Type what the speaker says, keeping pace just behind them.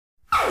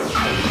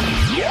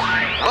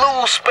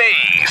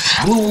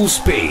Space. Blue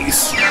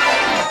Space.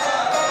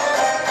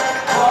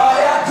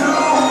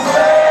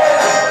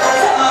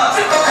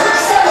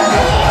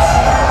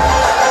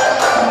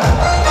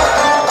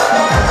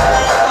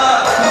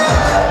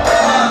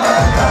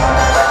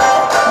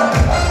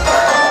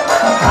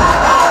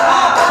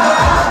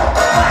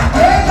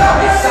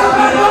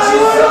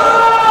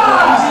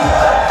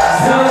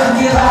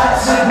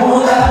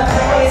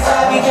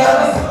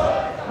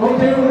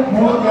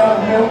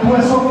 Meu cu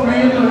é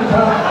sofrido,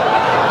 então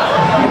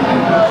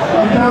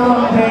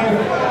não tenho.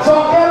 Só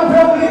quero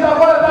ver o grito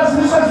agora das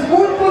bichas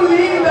muito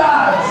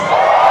lindas.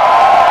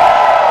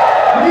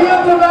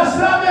 Grito das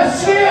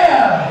travestis,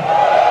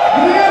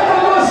 grito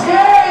dos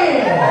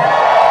gays,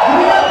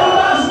 grito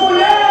das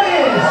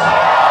mulheres.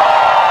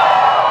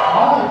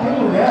 Olha, tem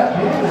mulher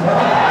aqui,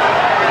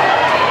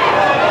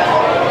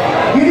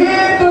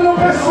 grito do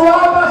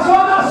pessoal da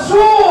Zona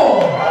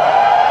Sul,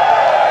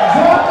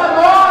 Zona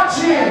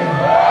Norte,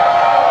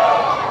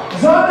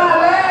 Zona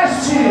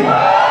Leste!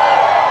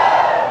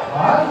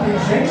 Ai, tem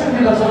gente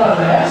aqui da Zona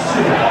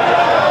Leste?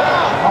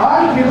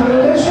 Ai, que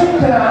deixa eu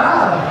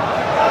entrar!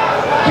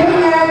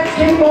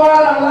 Quem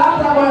mora lá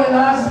pra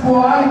Guaianazes,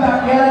 Poá,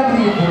 Itaquera,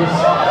 Gritos?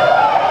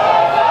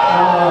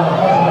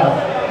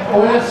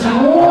 Conheço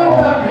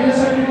muita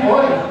bicha que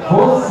foi.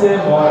 Você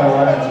mora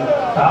onde?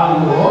 Tá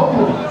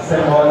louco? Você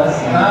mora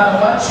assim. Ah,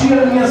 uma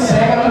tia minha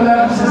cega que eu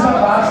levo cesta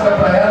básica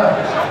pra ela.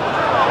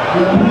 E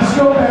é por isso que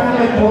eu pego o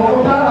metrô e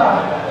vou pra lá.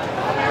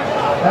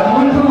 É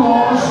muito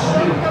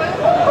longe.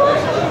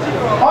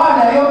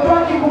 Olha, eu tô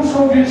aqui com os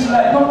convites,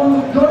 né? Tô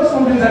com 2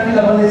 convites aqui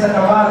da Vanessa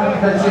Camargo,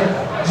 que vai ser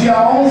dia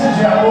 11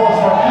 de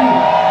agosto aqui.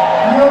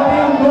 E eu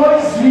tenho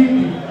 2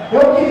 VIP.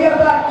 Eu queria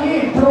estar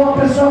aqui para uma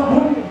pessoa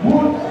boa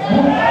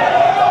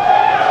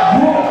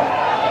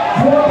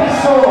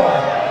pessoa.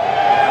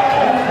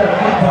 Puta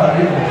que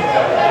pariu.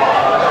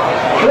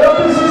 Eu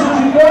preciso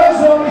de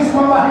 2 homens com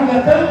a barriga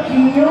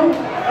tanquinho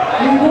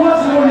e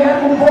 2 mulheres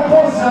com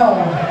popozão.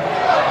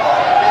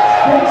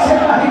 Tem que ser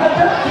barriga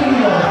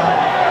tanquinho.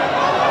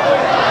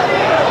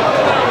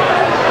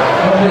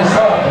 Vamos ver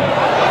só.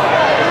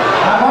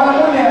 Agora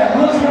mulher,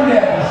 2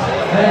 mulheres.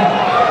 Vem.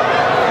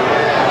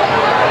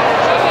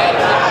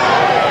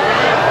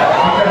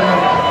 Fica ali.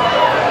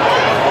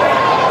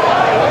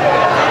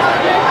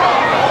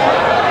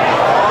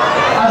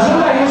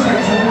 Ajuda aí,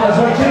 gente, umas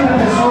 80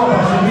 pessoas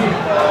para subir.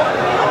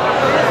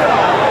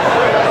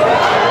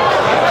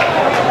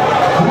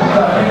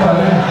 Puta que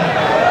pariu.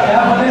 É a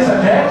Vanessa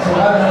Jackson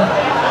lá, né?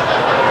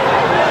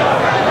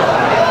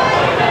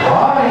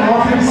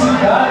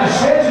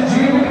 Cheio de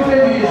dívida e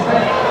feliz, né?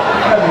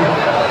 Fica ali.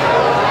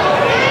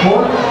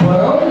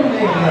 Corpão e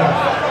negra.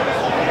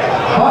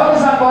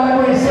 Vamos agora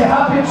conhecer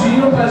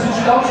rapidinho para a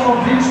gente dar os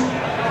convites,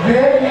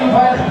 ver quem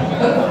vai.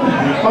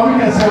 Como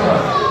que é seu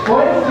nome?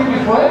 Foi? O que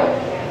foi?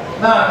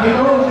 Não, aqui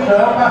não é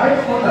o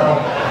Carrefour, não.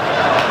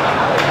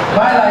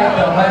 Vai lá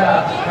então, vai lá.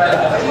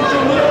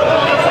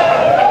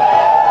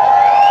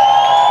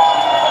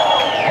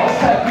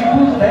 Nossa, aqui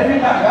tudo deve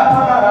cagar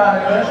pra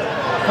caralho, né?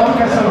 Como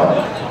que é seu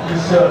nome?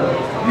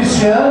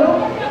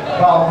 Cristiano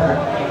Walter.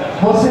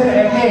 Você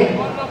é gay?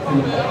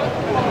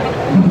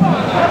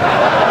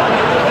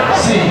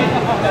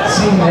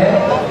 Sim, né?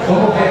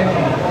 Vamos ver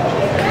aqui.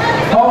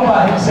 Qual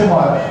bairro que você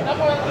mora?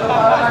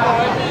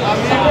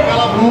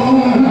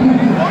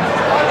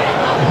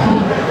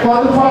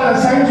 Quando fala,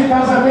 saiu de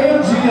casa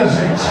meio-dia,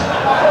 gente.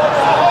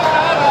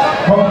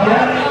 Como que é?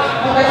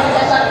 Vai ser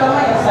 7 da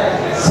manhã,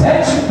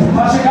 7?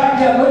 Vai chegar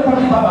aqui à noite pra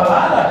ir pra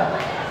balada?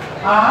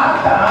 Ah,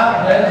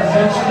 tá, né?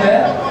 Gente, né?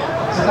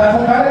 Você tá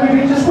com cara de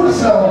vir de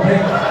excursão,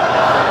 vem?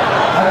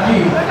 Aqui.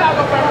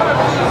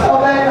 Sou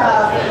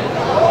Bernardo.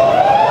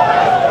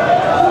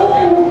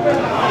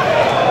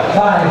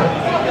 Vai.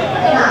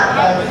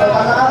 Nada, sou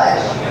da Zona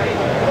Leste.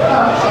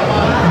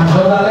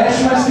 Zona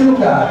Leste, mas que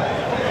lugar?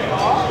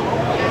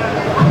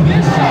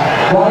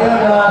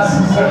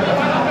 Guaianazes.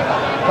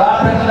 Lá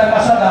perto da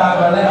caixa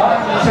d'água, né?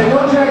 Não sei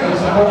onde é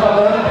isso, eu tô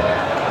falando.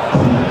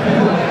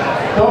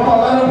 Tô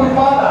falando por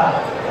falar.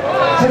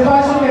 Você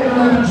faz o que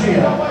durante o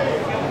dia?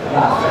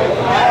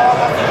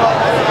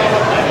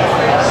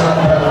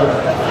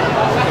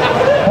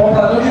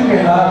 Comprador de quê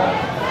lá?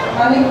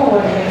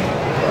 Manicure.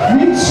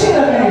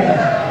 Mentira, menina!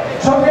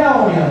 Deixa eu ver a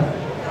unha.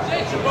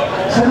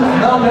 Você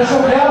não, deixa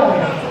eu ver a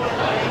unha.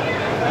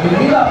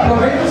 Menina,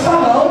 aproveita o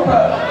salão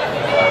pra.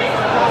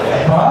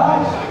 Vai.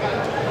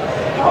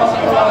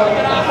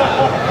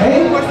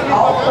 Hein?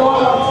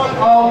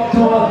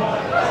 Autônomo.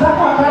 Você tá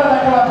com a cara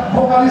daquela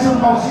vocalista do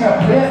calcinha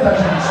preta,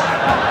 gente?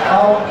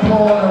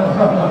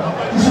 Autônomo.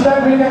 Isso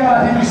deve vir daquela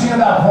revistinha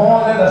da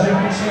Avon, né? Da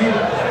Jequiti.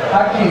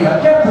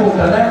 Aqui é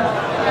puta, né?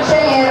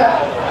 Engenheira.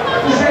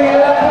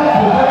 Engenheira é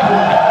puta,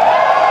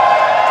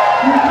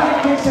 E o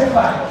que você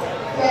faz?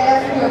 Queria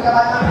frio,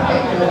 trabalho na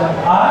prefeitura.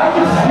 Ai,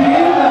 que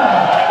fina!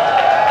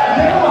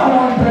 Tem como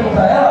arrumar um emprego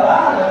pra ela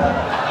lá?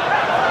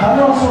 Tá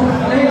numa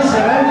sofrência,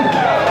 né?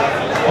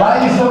 Lá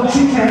eles dão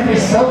ticket de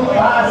refeição,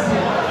 passe,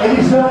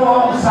 eles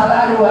dão um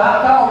salário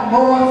alto,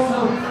 almoço.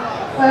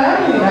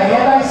 É, menina, aí é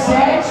das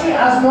 7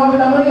 às 9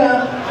 da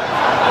manhã.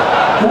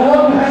 O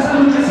resto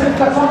do dia você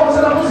fica só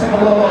passando a você.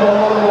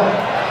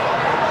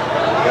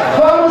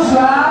 Vamos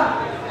lá.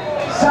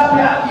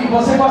 Sabe aqui,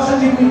 você gosta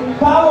de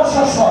pau ou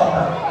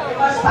xoxota?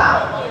 Mas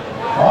pau.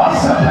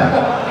 Nossa,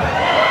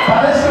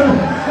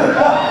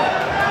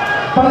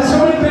 parece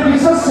uma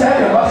entrevista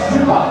séria, eu gosto de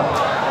pau.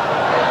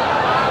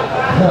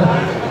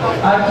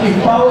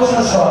 Aqui, pau ou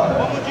xoxota?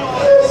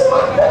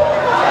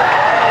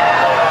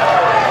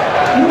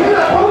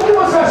 Menina, como que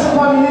você achou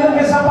uma menina com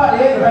esse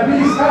aparelho? Vai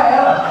beliscar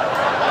ela.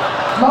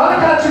 Na hora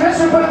que ela estiver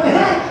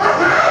surpreendendo,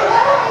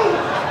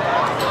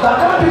 dá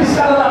aquela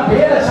beliscada na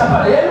beira esse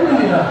aparelho,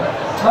 menina.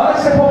 Na hora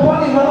que você popou a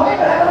língua, não vai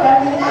pegar a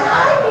menina.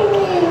 Ai,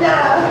 menina!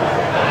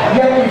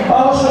 E aí,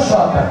 pau ou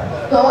xoxota?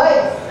 2.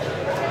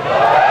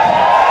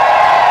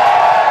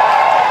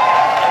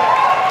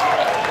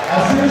 A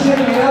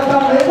cirurgia tá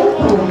meio no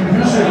truque,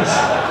 viu, gente?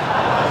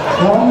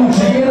 Um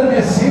dinheiro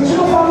decente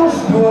não fala os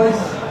dois.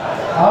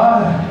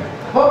 Ah,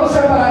 vamos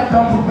separar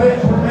então por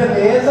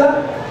beleza.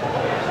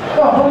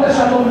 Bom, vamos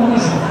deixar todo mundo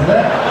junto,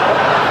 né?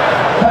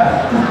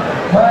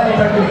 Vai ali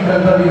pra aquele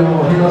canto ali,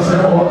 o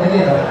rinoceronte,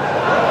 menino.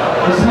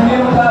 Esse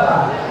menino tá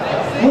lá.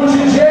 O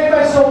DJ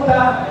vai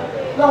soltar.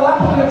 Não, lá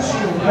pro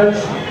cantinho,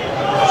 cantinho.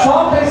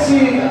 Solta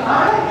esse.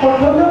 Ai,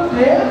 cortou meu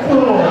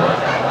dedo.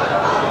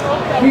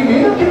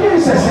 Menino, o que é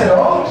isso? É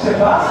cerol que você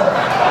passa?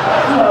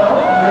 Não,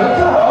 meu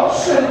Deus,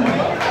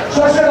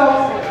 só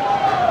geral.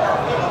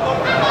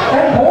 É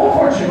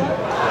comfort.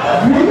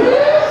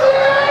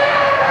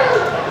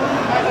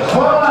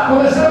 Vamos lá,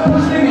 começando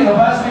pelos meninos.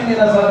 Vai as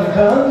meninas lá do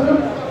canto.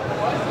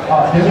 Ó,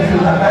 tem um fio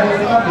da carne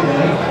no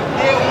cabelo, hein?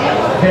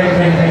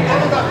 Vem.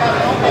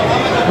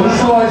 Os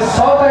dois,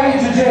 solta aí,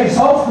 DJ,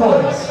 só os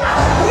dois.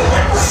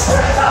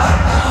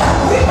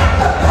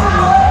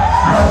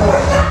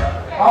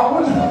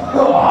 Alguns.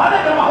 Olha,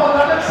 que é uma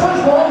rodada de São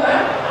João,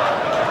 né?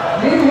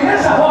 Menina,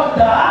 essa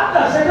rodada,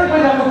 você quer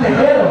cuidar do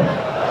terreiro?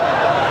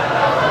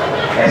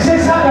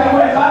 Vocês sabem, a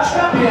mulher bate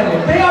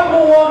cabelo. Tem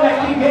algum homem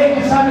aqui gay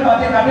que sabe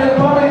bater cabelo?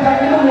 Pode entrar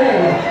aqui no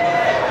meio.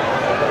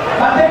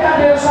 Bater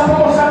cabelo só pra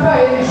mostrar pra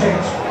ele,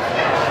 gente.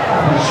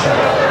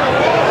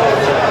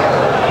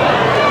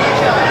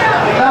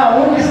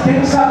 Não, homens tem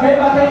que saber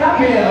bater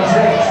cabelo,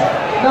 gente.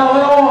 Não,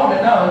 é homem,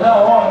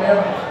 não, homem.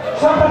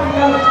 Só pra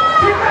ficar.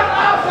 Fica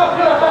lá, sua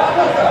filha da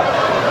puta!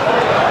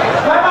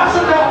 Vai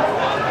machucar!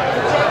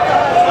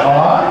 Ó,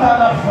 tá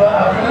na a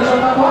filha já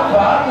tá no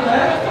quarto,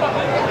 né?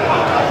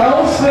 Então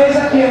os três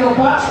aqui, não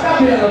bate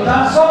cabelo, tá?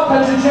 Solta,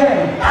 DJ!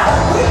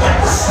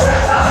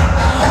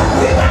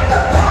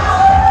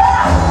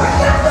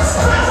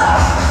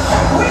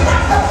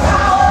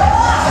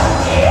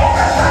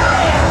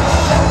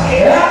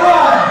 É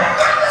agora!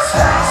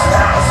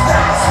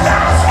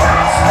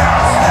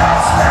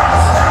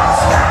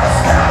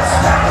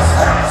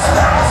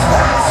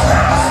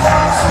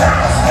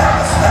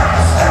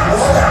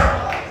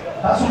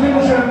 Tá subindo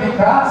o cheiro de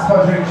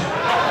caspa, gente.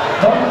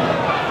 Vamos.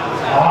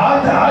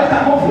 Ai, tá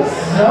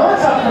confusão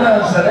essa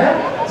prancha, né?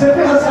 Você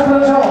fez essa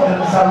prancha onde?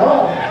 No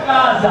salão?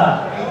 Casa.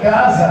 Em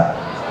casa?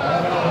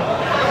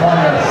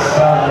 Olha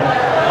só.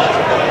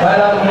 Vai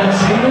lá no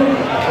cantinho.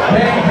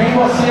 Vem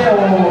você, o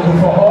do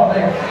forró,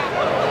 vem.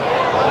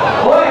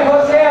 Oi,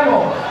 você,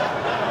 amor.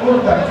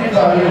 Puta que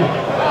pariu.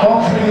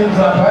 Vamos os meninos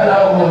lá. Vai lá,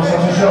 o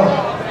salsichão.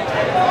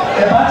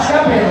 É bate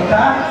cabelo,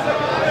 tá?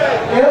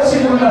 Eu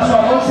seguro na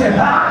sua mão, você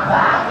vá.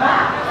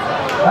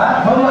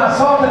 Tá? Vamos lá,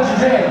 solta,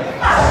 DJ.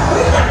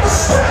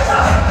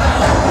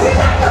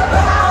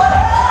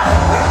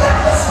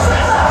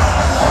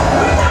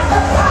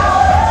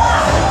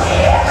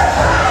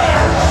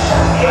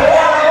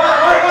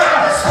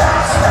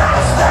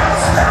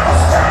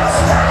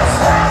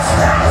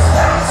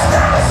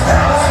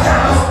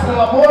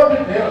 Pelo amor de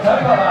Deus, vai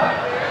pra lá.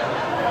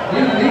 E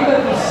liga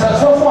do céu,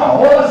 se fosse uma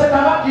rola, você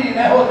tava aqui,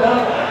 né?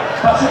 Rodando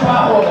pra chupar a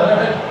rola,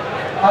 né?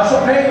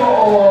 Achou bem,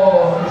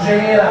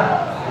 engenheira?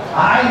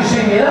 Ah,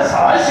 engenheira,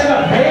 olha,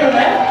 chega veio,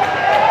 né?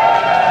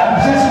 Não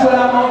precisa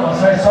segurar a mão, não,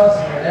 você vai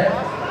sozinha, né?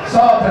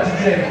 Solta,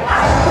 DJ.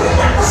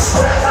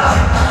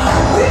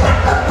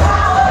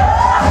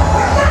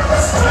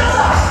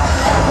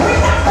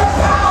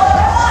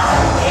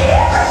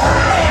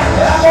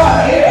 É agora,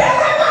 aí.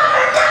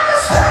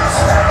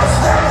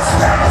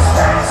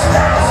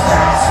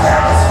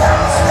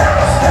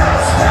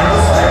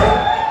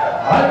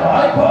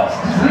 Vai, pô.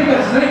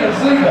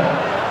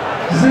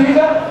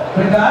 Desliga.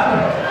 Cuidado.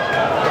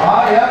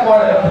 Ah, e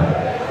agora?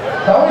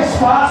 Dá um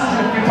espaço,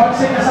 gente, porque pode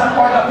ser que essa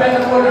corda pega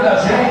no olho da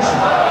gente.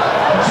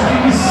 A gente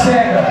fique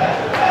cega.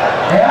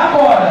 É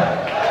agora.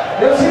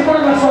 Eu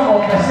seguro na sua mão,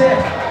 quer ser?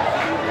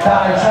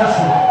 Tá, eu te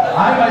ajudo.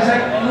 Ai, mas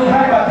não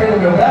vai bater no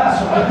meu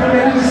braço? Eu tenho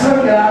medo de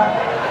sangrar.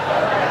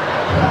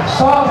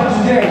 Solta,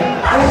 DJ.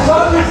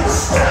 Solta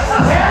isso.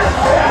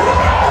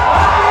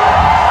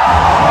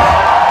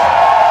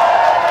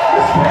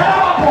 Espera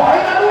uma porra,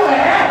 ainda não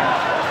é.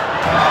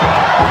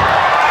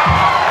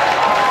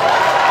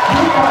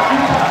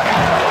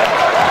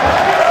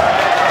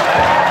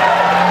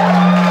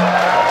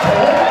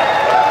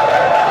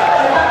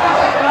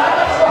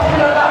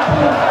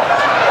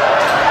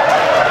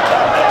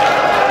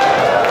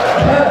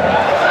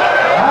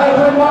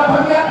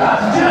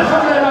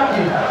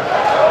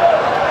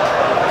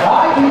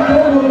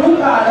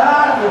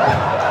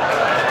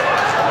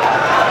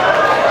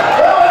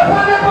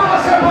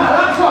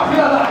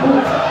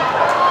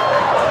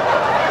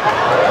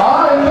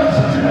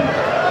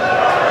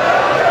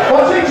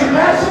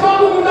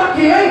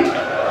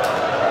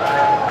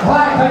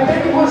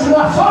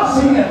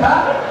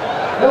 tá?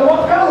 Eu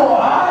vou ficar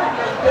louco. Ai,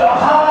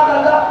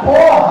 ralada da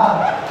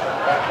porra!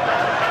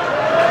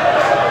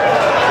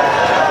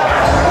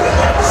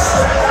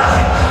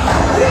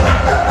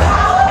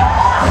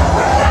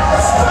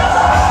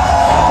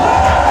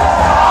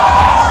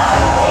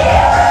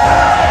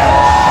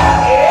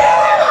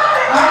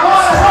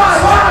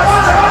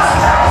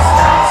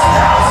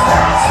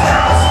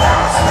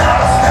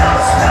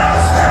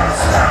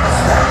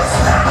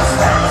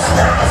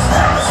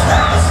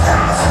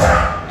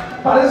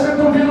 Parece que eu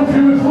tô vendo o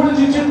filme Fúria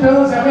de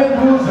Titãs, é a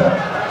Medusa.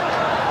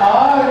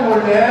 Ai,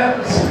 mulher.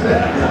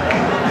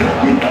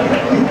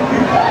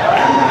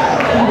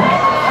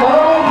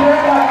 Vamos ver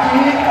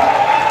aqui.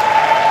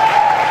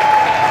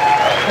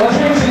 Ô,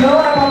 gente, não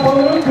é pra pôr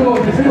no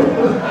YouTube, viu?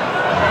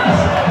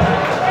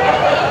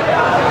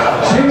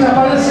 Gente,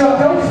 apareceu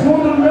até o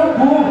fundo do meu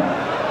cu.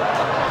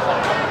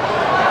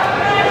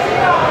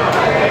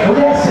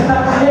 Mulher, você tá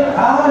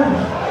carregado.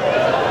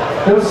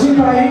 Eu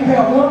sinto aí que tem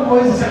alguma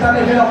coisa, você está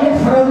devendo algum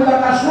frango da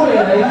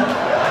cachoeira, hein?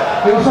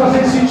 Eu sou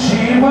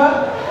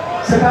sensitiva,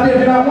 você está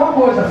devendo alguma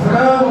coisa,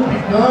 frango,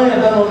 picanha,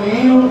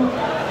 danoninho.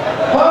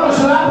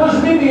 Vamos lá para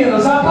os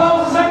meninos,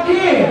 aplausos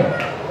aqui!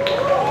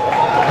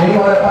 Nem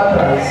olha para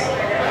trás.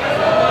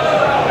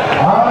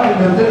 Ai,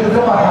 meu Deus, eu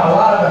dei uma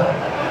ralada.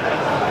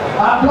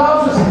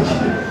 Aplausos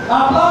aqui!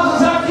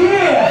 Aplausos aqui!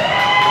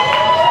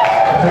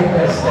 Vem,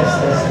 desce,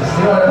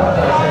 nem olha para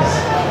trás, desce.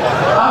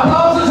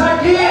 Aplausos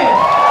aqui!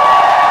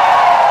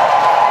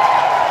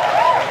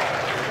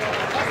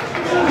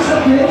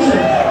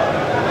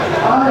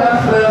 Ah, é a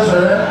França,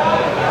 né?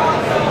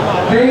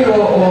 Tem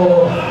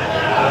o...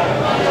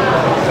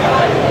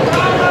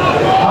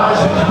 Ai,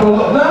 gente,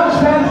 não,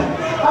 espera.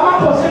 Ah,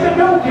 mas você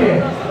bebeu o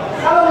quê?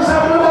 Ela não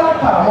sabe onde ela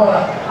tá, vamos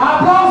lá.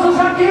 Aplausos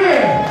aqui!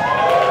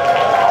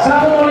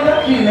 Sabe o nome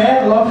daqui,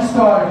 né? Love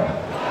Story.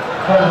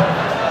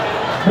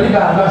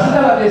 Obrigado, ajuda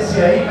ela a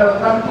descer aí, que ela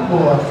tá muito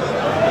boa.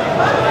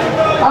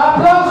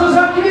 Aplausos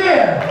aqui!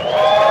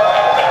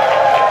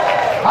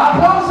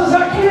 Aplausos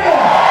aqui!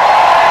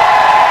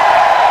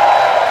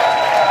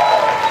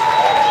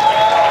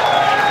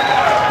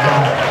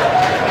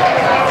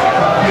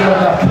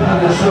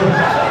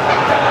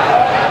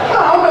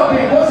 Não, meu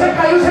bem, você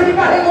caiu, você me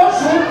carregou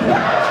junto.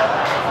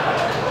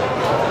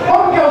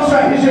 Como que é o seu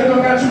RG que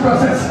eu quero te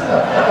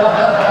processar?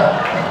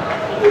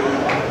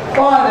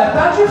 Olha,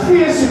 tá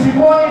difícil,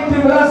 ficou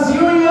entre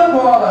Brasil e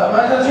Angola,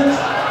 mas a gente...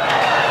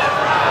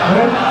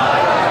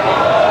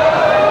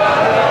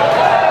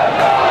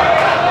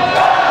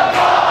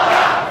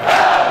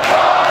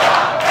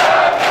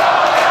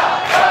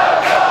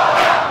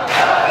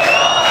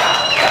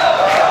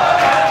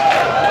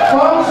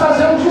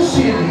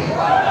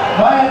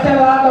 Vai até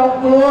lá, dá um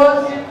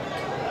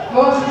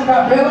close de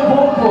cabelo,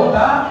 voltou,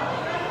 tá?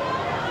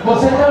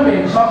 Você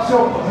também, só que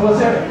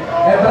você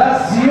é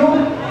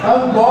Brasil,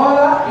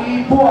 Angola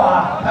e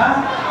Poá,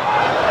 tá?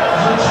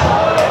 Gente...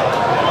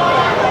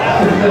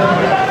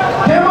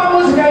 Tem uma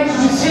música aí de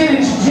City,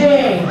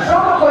 DJ, só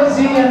uma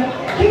coisinha.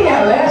 Quem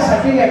é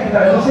essa? Quem é que tá?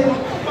 Eu não sei.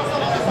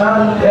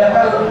 Ah, é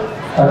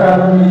a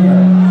Carolina.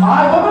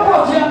 Ai, vamos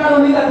aplaudir a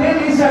Carolina,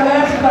 delícia,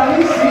 Lessa, que tá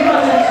ali em cima,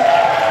 gente.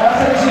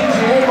 Essa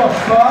DJ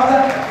gostosa.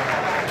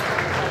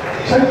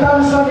 Você não tá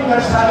no seu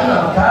aniversário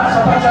não, tá?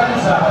 Só pra te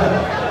avisar.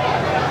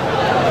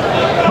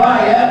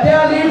 Vai, até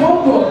ali e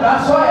voltou, tá?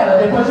 Só ela,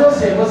 depois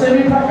você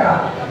vem pra cá.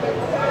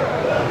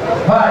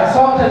 Vai,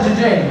 solta,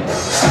 DJ.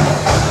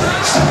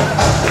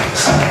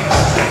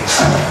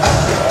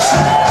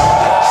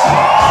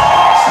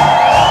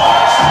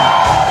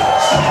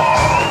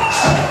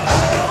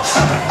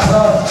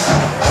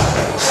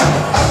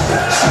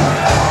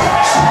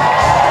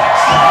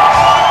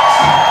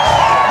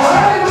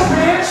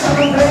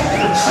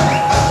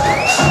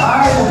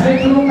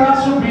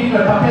 É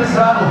pra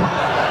pesado.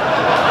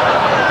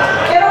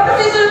 Eu não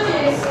preciso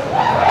disso.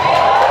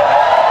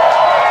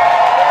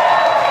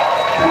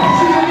 Você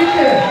precisa de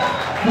quê?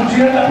 Do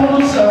dinheiro da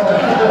produção, né?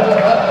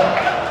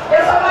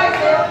 Eu sou mais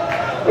eu.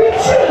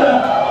 Mentira!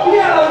 E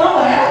ela não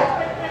é?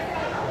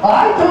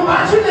 Ah, então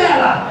bate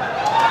nela!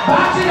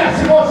 Bate nela!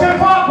 Se você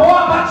for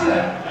boa, bate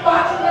nela!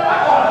 Bate nela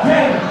agora!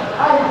 Vem!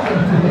 Aí,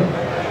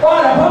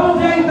 olha,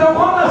 vamos ver então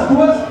quantas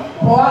duas.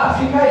 Boa,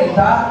 fica aí,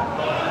 tá?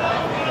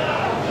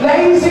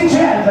 Ladies and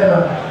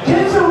gentlemen,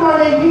 gentlemen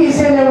and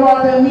ladies in the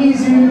world of Miss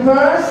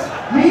Universe,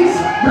 Miss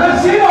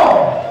Brasil!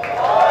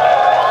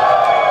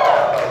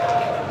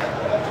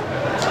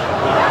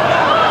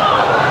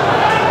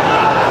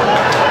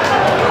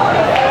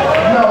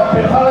 Não,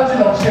 fala de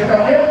novo, você quer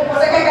ver?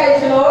 Você quer cair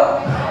de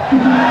novo?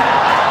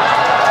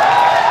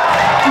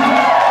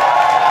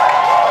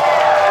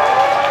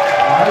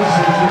 Ai,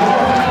 gente, eu não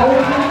ficou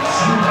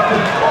contigo.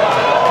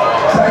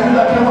 Saindo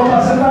daqui eu vou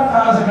passar pra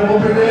casa, que eu vou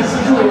perder esse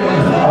joelho.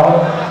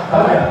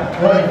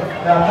 Oi,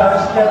 ela tá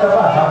esquerda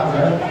barraco, né?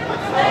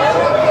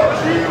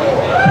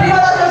 Prima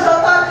da Jojo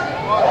Todinho.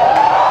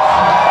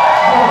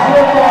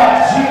 Jojo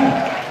Todinho.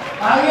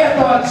 Aí é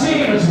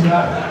Todinho,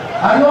 senhora.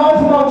 Aí o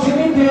alvo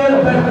maltinho inteiro.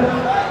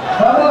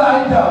 Vamos lá,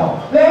 então.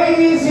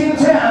 Ladies and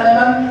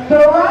gentlemen, the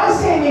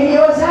rising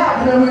heroes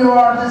have the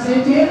reward of the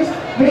cities,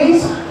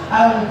 Miss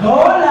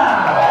Angola!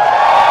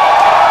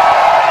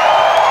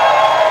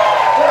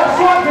 É a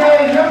sua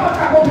vez, não é pra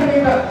ficar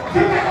cumprimentando.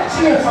 Fica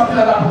quietinha, sua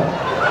filha da puta.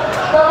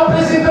 Estava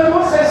apresentando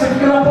você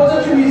fica na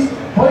pose de Miss.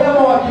 Põe a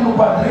mão aqui no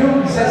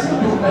quadril, isso é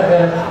cinturão, né,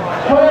 velho?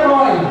 Põe a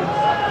mão aí.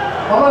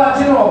 Vamos lá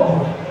de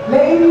novo.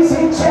 Ladies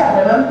and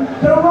gentlemen,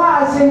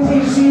 present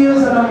she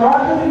is an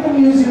American in the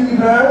Miss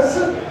Universe,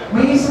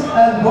 Miss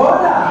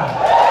Angola.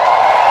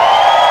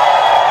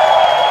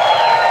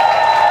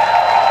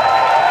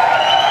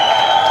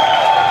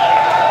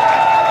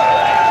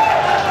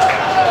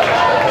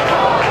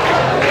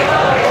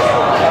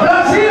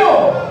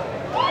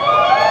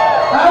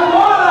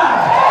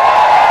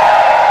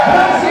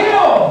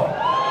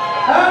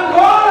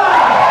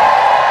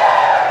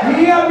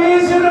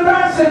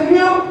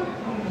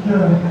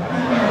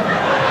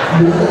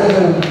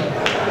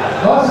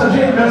 Nossa,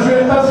 gente, meu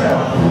joelho tá assim, ó.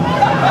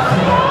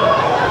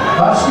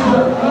 Acho que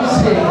não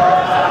sei.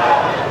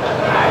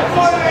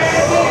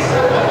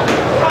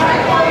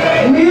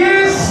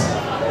 Miss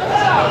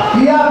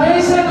e a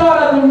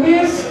vencedora do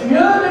Miss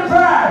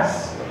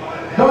Universe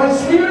do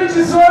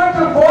Espírito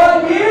Santo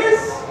foi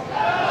Miss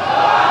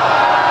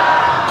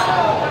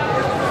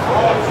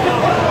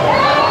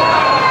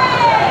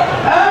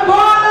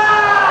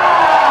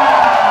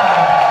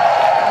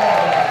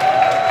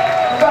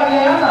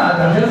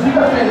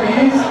fica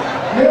feliz,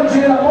 meu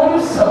dia na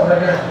condução,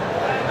 né?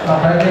 Não,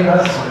 vai ter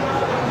assim.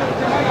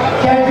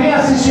 Quer vir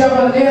assistir a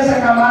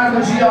Vanessa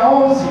Camargo dia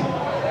 11?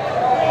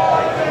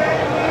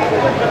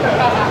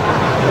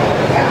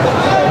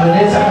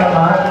 Vanessa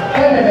Camargo.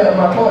 Quer beber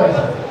alguma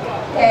coisa?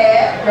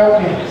 É. Quer o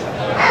quê?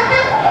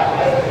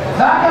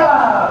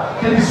 Dá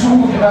aquele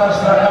suco que vai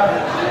estragar.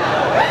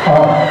 Ó.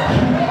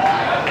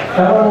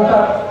 Ela não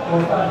tá.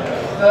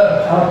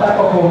 Ela tá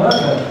com a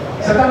comanda?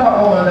 Você tá com a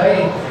comanda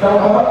aí? Então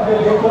vamos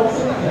beber quando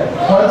você quiser.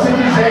 Quando você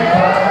quiser,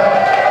 claro.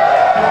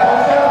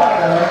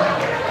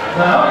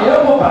 Não,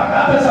 eu vou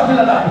pagar pra essa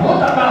filha da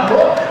puta, tá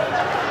louco?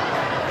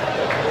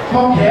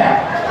 Como que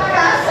é?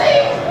 Pagar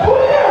sim. Por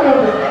que, meu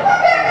Deus?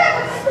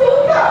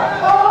 Desculpa.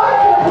 Ai,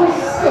 que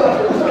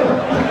absurdo.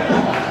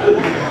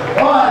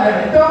 Olha,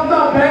 então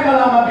não, pega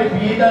lá uma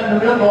bebida no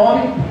meu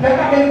nome,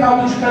 pega aquele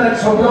caldo de cana que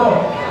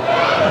sobrou.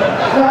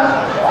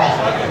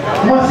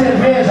 Uma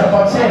cerveja,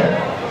 pode ser?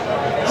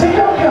 Você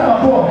quer o que,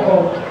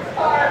 amor?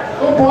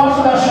 Não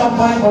posso dar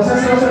champanhe pra você,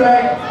 senão você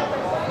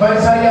vai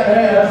sair a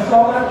grana. É só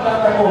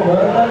marcar na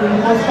comanda e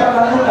depois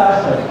pagar no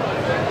caixa.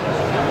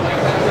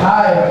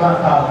 Ai,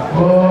 matar.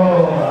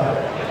 Boa.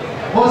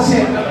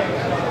 Você.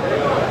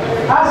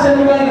 Ah, você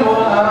não ganhou.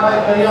 Ah,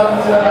 ganhou a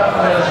música da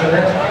frente,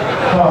 né?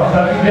 Ó,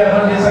 pra viver a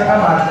Vanessa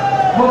Camargo.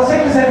 Você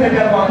quiser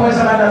beber alguma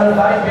coisa, vai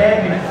lá e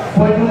bebe.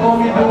 Põe no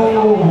nome do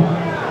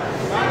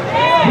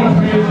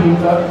filho,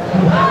 tá?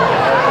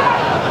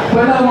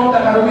 Põe na mão da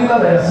Carolina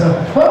Lessa.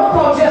 Vamos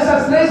aplaudir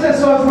essas três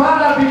pessoas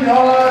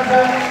maravilhosas,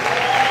 tá?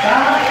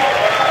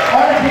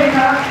 Olha, vem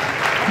cá.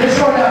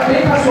 Deixa eu olhar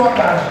bem pra sua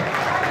cara.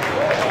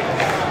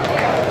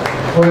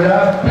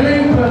 Olhar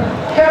bem pra...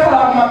 Quer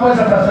falar alguma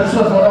coisa para as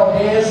pessoas? Mandar um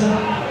beijo?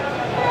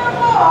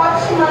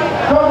 Ótima.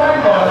 Então vai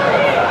embora.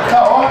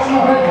 Tá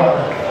ótimo, vai embora.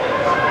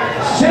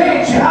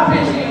 Gente,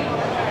 rapidinho.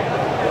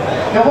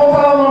 Eu vou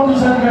falar o nome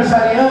dos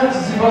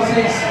aniversariantes e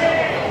vocês...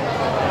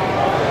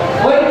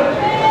 Oi?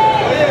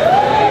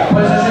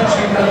 Pois a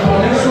gente cantou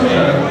nem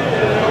sujando.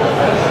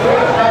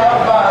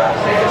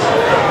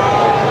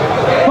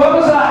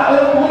 Vamos lá,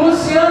 o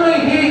Luciano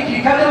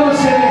Henrique. Cadê o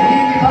Luciano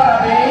Henrique?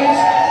 Parabéns.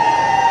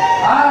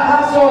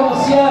 Arrasou,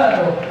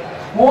 Luciano.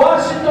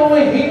 Washington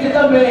Henrique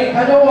também.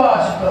 Cadê o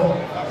Washington?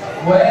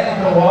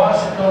 Wellington,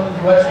 Washington,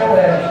 eu acho que é o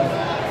Wellington.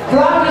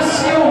 Flávio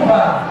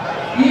Silva,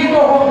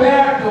 Igor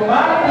Roberto,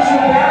 Marcos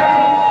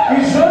Gilberto e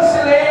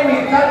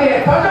Josilene.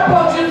 Cadê? Pode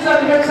aplaudir os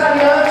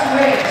aniversariantes,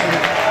 gente.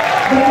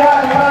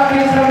 Obrigado,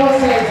 parabéns pra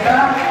vocês, tá?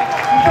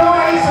 Então é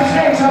isso,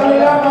 gente. A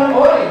melhor mano.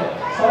 Oi?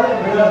 Só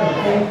lembrando,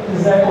 quem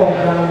quiser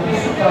comprar um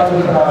antecipado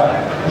para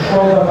o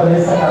show da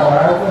Vanessa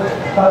Camargo,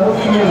 está no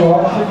filme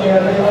Lopes, tem a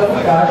venda do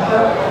caixa,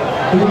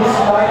 e nos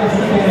sites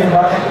que tem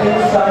embaixo tem o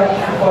site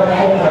que pode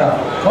comprar.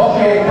 Ok,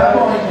 tá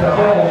bom então.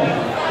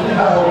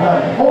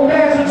 Então, Um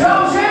beijo, tchau,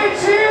 gente!